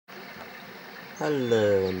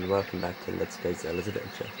Hello and welcome back to Let's Play Zelda's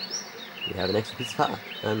Adventure. We have an extra piece of heart,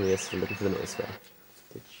 and we are still looking for the noise spell.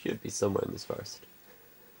 It should be somewhere in this forest.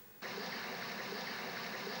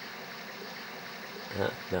 Now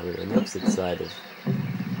we're on the opposite side of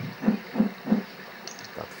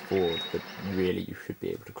that ford that really you should be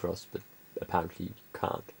able to cross, but apparently you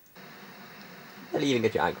can't. You'll even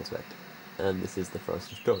get your ankles wet. And this is the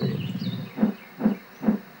Forest of Dorian.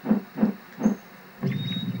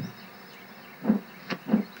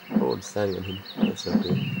 Oh, I'm standing on him. That's not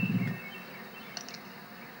good.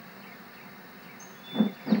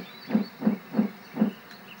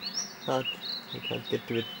 I can't get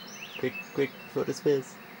to it. Quick, quick, before the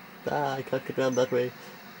space. Ah, I can't get around that way.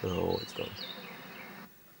 Oh, it's gone.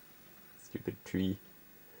 Stupid tree.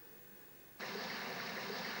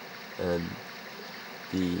 And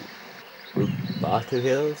the Ukato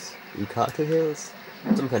Hills?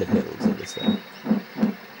 Some kind of hills in this way.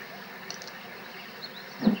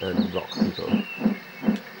 And rock people.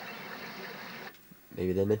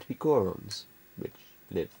 Maybe they're meant to be Gorons, which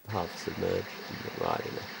live half submerged. Well, I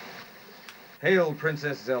don't know. Hail,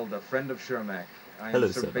 Princess Zelda, friend of Shermac. I Hello,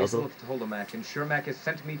 am Sir Sir Basil Basil. of Tolemac, and Shermac has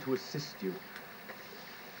sent me to assist you.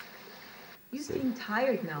 You seem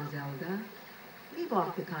tired now, Zelda. Leave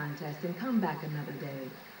off the contest and come back another day.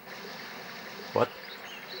 What?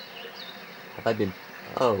 Have I been...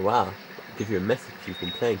 Oh, wow. Give you a message. You've been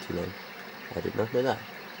playing too long. I did not know that.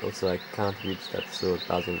 Also, I can't reach that sword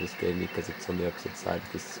Basil just gave me because it's on the opposite side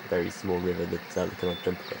of this very small river that Zelda cannot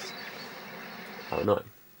jump across. How annoying.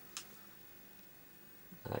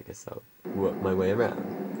 I guess I'll work my way around.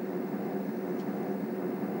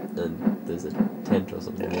 And there's a tent or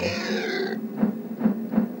something there.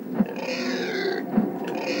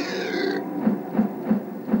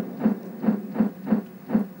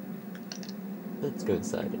 Let's go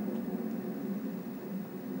inside it.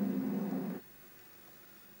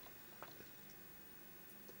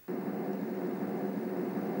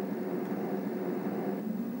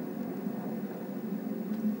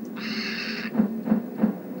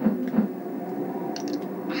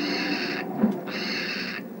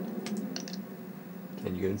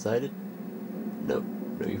 Can you go inside it? No.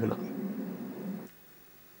 No, you cannot.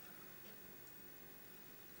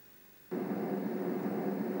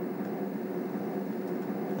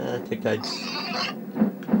 Take tight.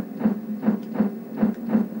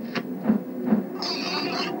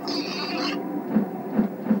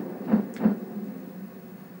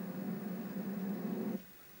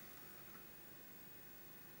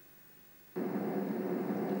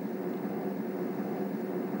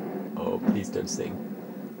 Oh, please don't sing.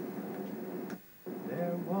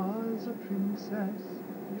 There was a princess,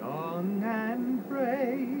 young and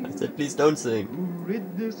brave, I said please don't sing. who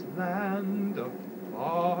rid this land of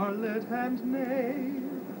varlet and knave.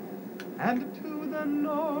 And to the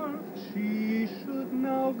north she should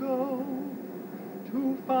now go,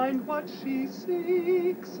 to find what she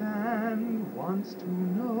seeks and wants to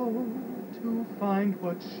know. To find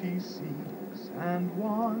what she seeks and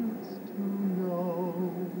wants to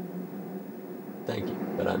know. Thank you,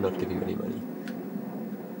 but I'm not giving you any money.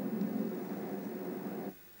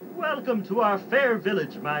 Welcome to our fair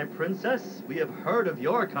village, my princess. We have heard of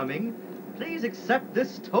your coming. Please accept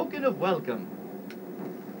this token of welcome.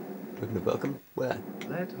 Token of welcome? Where?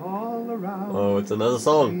 Let all around Oh, it's another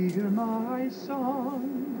song. hear my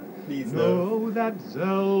song. Please Know that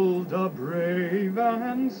Zelda, brave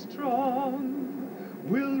and strong,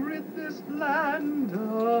 will rid this land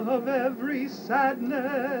of every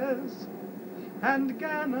sadness. And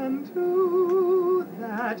Ganon too,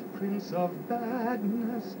 that prince of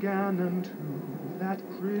badness, Ganon too, that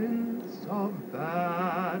prince of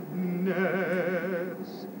badness.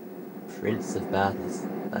 Prince of Badness.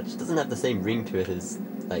 That just doesn't have the same ring to it as,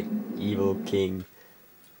 like, evil king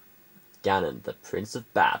Ganon, the Prince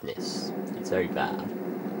of Badness. He's very bad.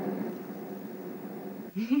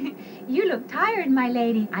 You look tired, my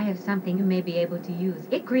lady. I have something you may be able to use.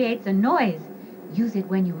 It creates a noise. Use it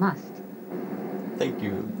when you must. Thank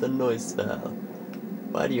you, the noise spell.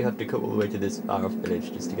 Why do you have to go all the way to this far-off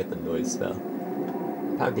village just to get the noise spell?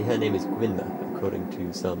 Apparently her name is Gwynda, according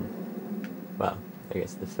to some... well, I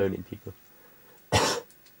guess the phone-in people. But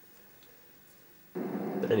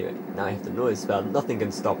anyway, now I have the noise spell. Nothing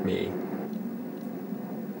can stop me.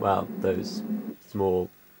 Well, those small,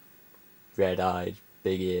 red-eyed,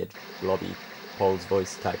 big-eared, blobby, Paul's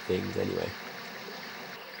voice type things anyway.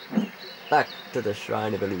 Back to the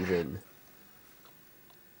Shrine of Illusion.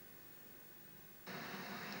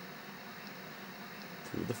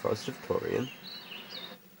 Through the Forest of Dorian.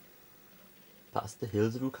 Past the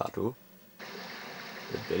hills of Ukato.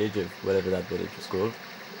 The village of whatever that village was called.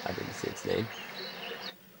 I didn't see its name.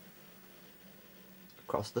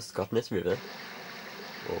 Across the Scotness River,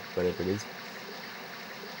 or whatever it is.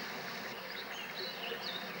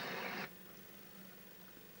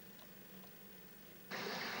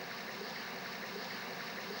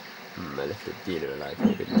 I left a dealer alive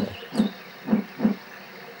here, didn't I?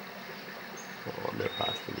 Oh, no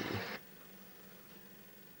part for me.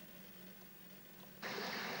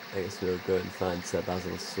 I guess we'll go and find Sir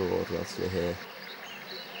Basil's sword whilst we're here.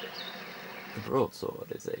 The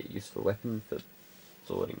broadsword is a useful weapon for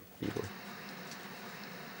swording people.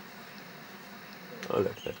 Oh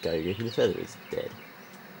look, that guy who gave me the feather is dead.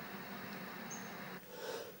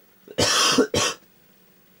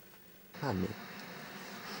 Pardon me.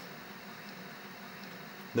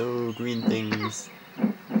 No green things.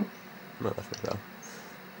 No, that's not well.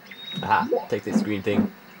 Aha! Take this green thing.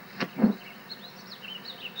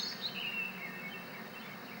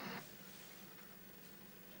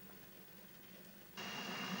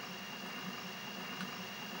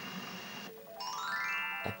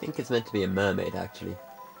 I think it's meant to be a mermaid, actually.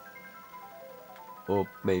 Or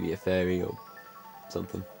maybe a fairy or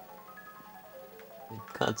something. It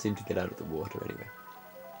can't seem to get out of the water anyway.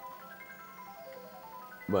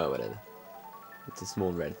 Well, whatever. It's a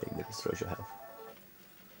small red thing that restores your health.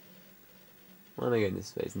 Why am I going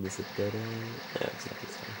this way? Isn't this a dead end? No, it's not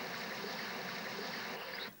this time.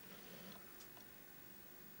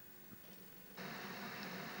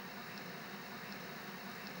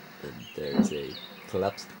 And there is a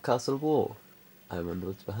collapsed castle wall. I wonder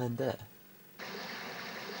what's behind there.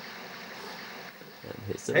 And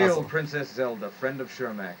here's the Hail, Basil. Princess Zelda, friend of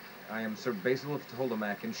Shermac. I am Sir Basil of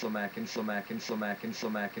Tolemac in Shlemac in Shlemac in Shlemac in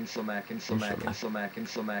Shlemac in Shlemac in Shlemac in Shlemac in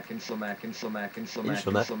Shlemac in Shlemac in Shlemac in Shlemac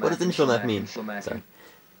in Shlemac? What does in Shlemac mean? Sorry.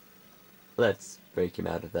 Let's break him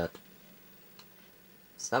out of that.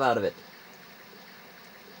 Snap out of it.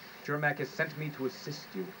 Shermac has sent me to assist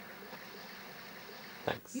you.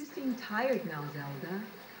 Thanks. You seem tired now, Zelda.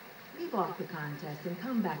 Leave off the contest and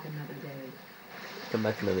come back another day. Come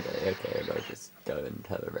back another day. Okay, I'll just go and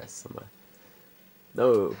have a rest somewhere.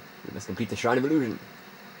 No, we must complete the Shrine of Illusion.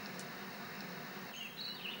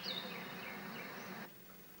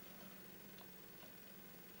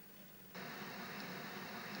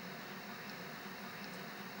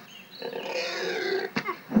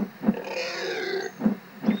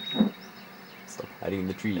 Stop hiding in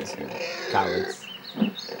the trees, you cowards.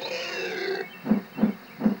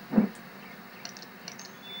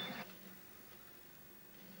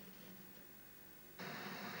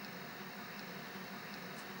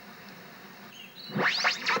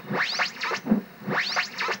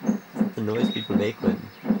 The noise people make when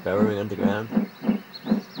burrowing underground.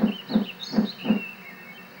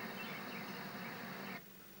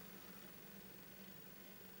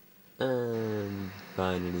 And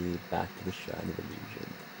finally back to the Shrine of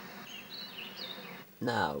Illusion.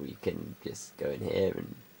 Now we can just go in here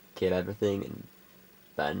and kill everything, and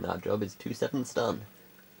then our job is 2 sevens done.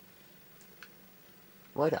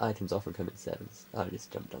 Why do items often come in sevens? I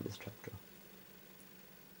just jumped on this trapdoor.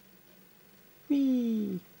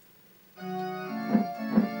 Whee!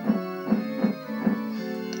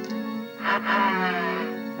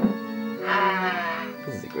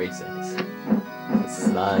 This is a great circus. With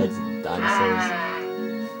slides and dinosaurs.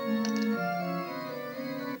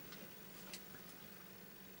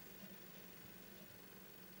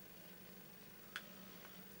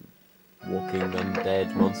 Walking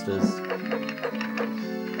undead monsters.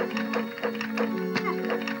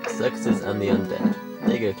 Circuses and the undead.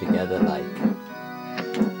 They go together like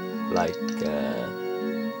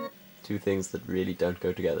two things that really don't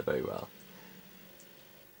go together very well.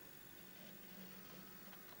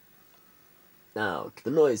 Now, to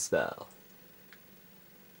the noise spell.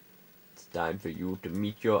 It's time for you to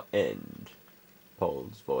meet your end.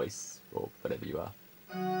 Paul's voice, or whatever you are.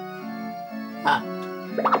 Ha!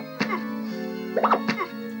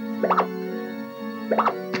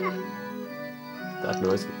 That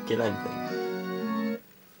noise could kill anything.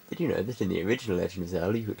 Did you know that in the original Legend of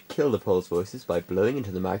Zelda you could kill the Pole's voices by blowing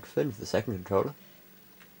into the microphone of the second controller?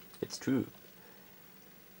 It's true.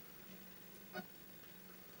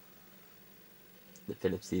 The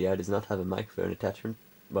Philips CDI does not have a microphone attachment.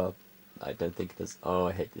 Well, I don't think it does. Oh,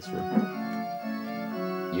 I hate this room.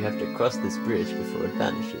 You have to cross this bridge before it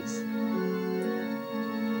vanishes.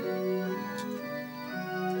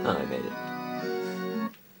 Oh, I made it.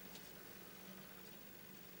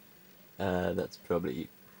 That's probably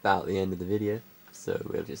about the end of the video, so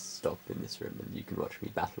we'll just stop in this room and you can watch me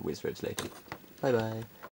battle wizards later. Bye bye.